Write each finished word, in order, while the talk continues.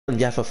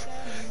behalf of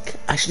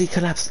actually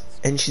collapsed,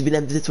 and she's been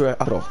admitted to her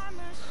hospital.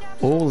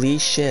 Holy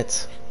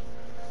shit.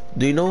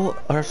 Do you know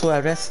her full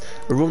address?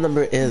 Her room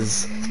number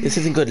is. This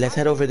isn't good. Let's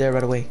head over there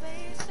right away.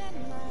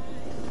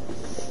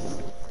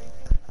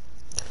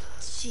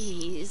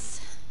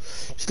 Jeez.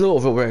 She's a little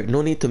overworked.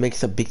 No need to make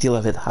a big deal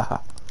of it. Haha.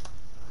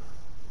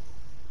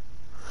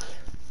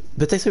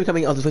 But thanks for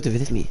coming all this way to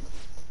visit me.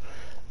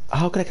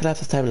 How can I collapse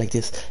this time like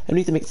this? I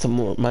need to make some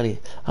more money.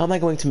 How am I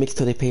going to make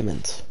today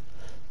payment?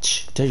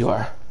 There you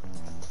are.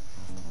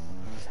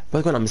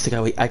 What's going on, Mr.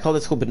 Kawi? I called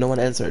the school, but no one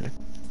answered.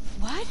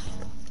 What?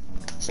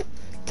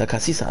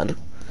 Takashi-san,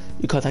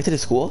 you contacted the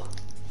school?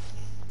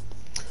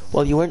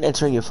 Well, you weren't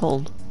answering your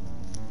phone.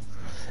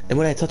 And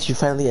when I thought you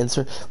finally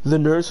answered, the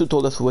nurse who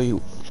told us where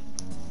you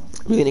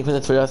really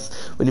inconvenient for us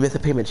when you missed the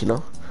payment, you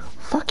know?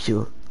 Fuck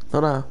you.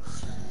 No.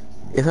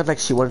 It's not like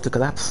she wanted to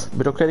collapse,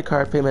 but her credit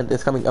card payment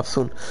is coming up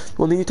soon.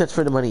 We'll need you to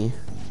transfer the money.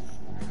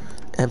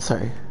 I'm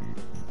sorry.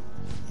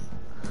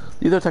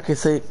 You know,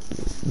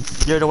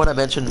 Takase, you're the one I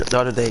mentioned the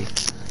other day.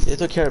 You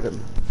took care of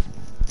him.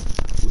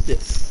 Who's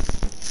this?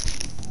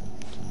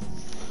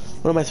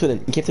 One of my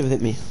students. You came to visit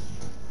me.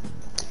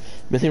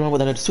 Nothing wrong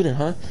with another student,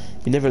 huh?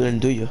 You never learn,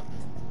 do you?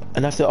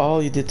 And after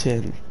all you did to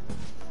him.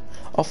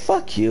 Oh,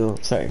 fuck you.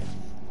 Sorry.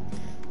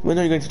 When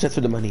are you going to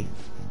transfer the money?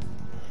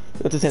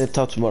 You have to send it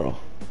out tomorrow.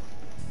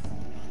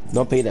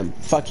 Don't pay them.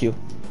 Fuck you.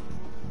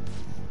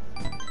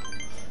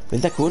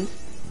 Minta-kun?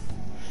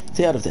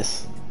 Stay out of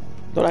this.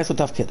 Don't act so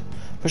tough, kid.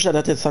 First I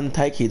thought his son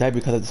Taiki died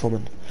because of this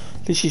woman.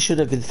 At least she should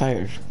have been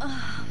fired.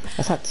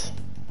 I thought.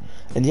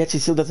 And yet she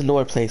still doesn't know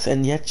her place,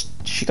 and yet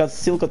she can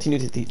still continue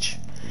to teach.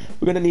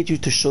 We're gonna need you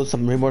to show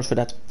some remorse for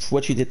that, for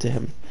what you did to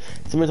him.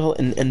 Some little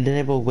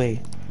undeniable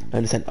way. I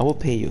understand. I will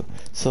pay you.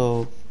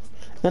 So,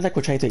 not like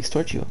we're trying to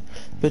extort you.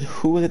 But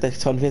who was it that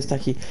convinced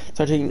Taki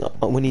starting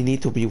when he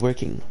need to be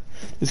working?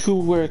 The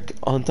school work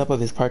on top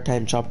of his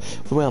part-time job,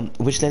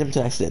 which led him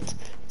to an accident.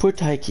 Poor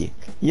Taiki.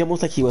 He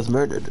almost like he was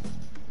murdered.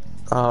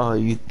 Oh,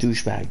 you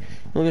douchebag.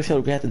 I'm gonna feel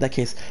regret in that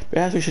case.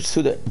 Perhaps we should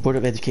sue the Board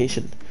of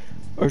Education.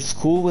 Our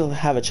school will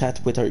have a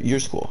chat with your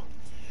school.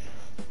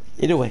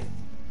 Either way,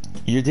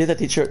 your day as a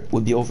teacher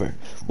will be over.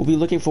 We'll be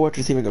looking forward to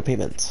receiving your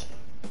payment.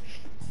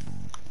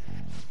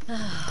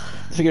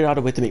 Figure out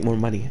a way to make more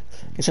money.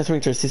 And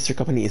transferring to our sister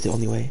company is the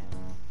only way.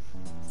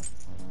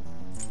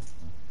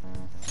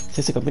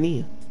 Sister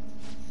company?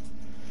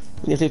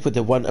 You have to put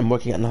the one I'm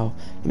working at now.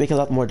 You make a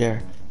lot more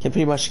there. Can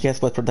pretty much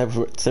guess what type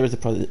of service they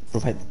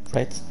provide,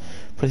 right?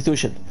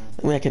 Prostitution.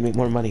 That way I can make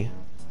more money.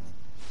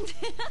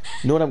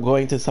 You know what, I'm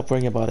going to stop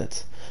worrying about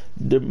it.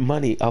 The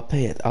money, I'll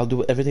pay it. I'll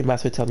do everything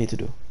Master tell me to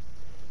do.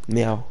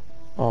 Meow.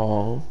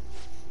 Aww.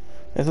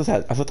 I'm so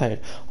sad. I'm so tired.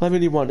 All I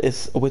really want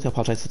is a way to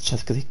apologize to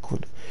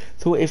Chasuke-kun.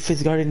 So if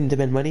his guardian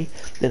demand money,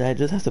 then I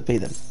just have to pay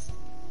them.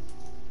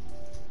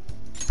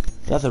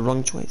 That's the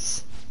wrong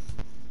choice.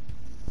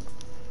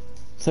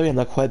 Sorry, I'm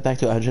not quite back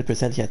to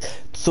 100% yet,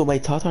 so my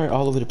thoughts are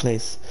all over the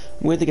place.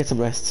 I'm going to get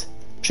some rest.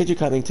 Appreciate you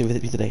coming to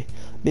visit me today.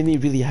 Made me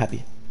really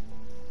happy.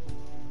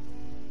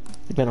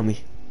 Depend on me.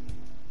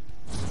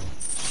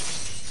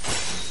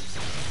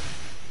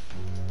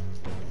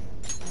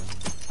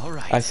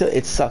 Alright. I still,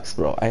 it sucks,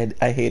 bro.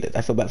 I hate it.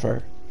 I feel bad for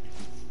her.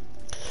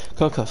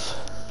 Konkov.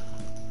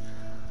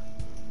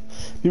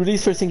 We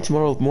release first thing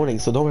tomorrow morning,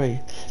 so don't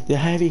worry. The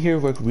heavy here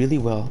work really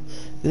well.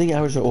 The thing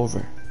hours are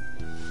over.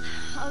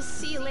 I'll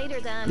see you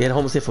later then. Get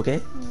home safe, okay?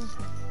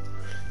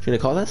 You gonna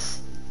call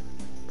us?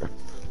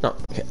 No,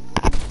 okay.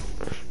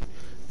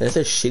 That's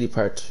a shitty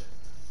part.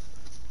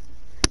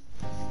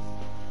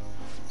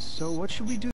 So what should we do?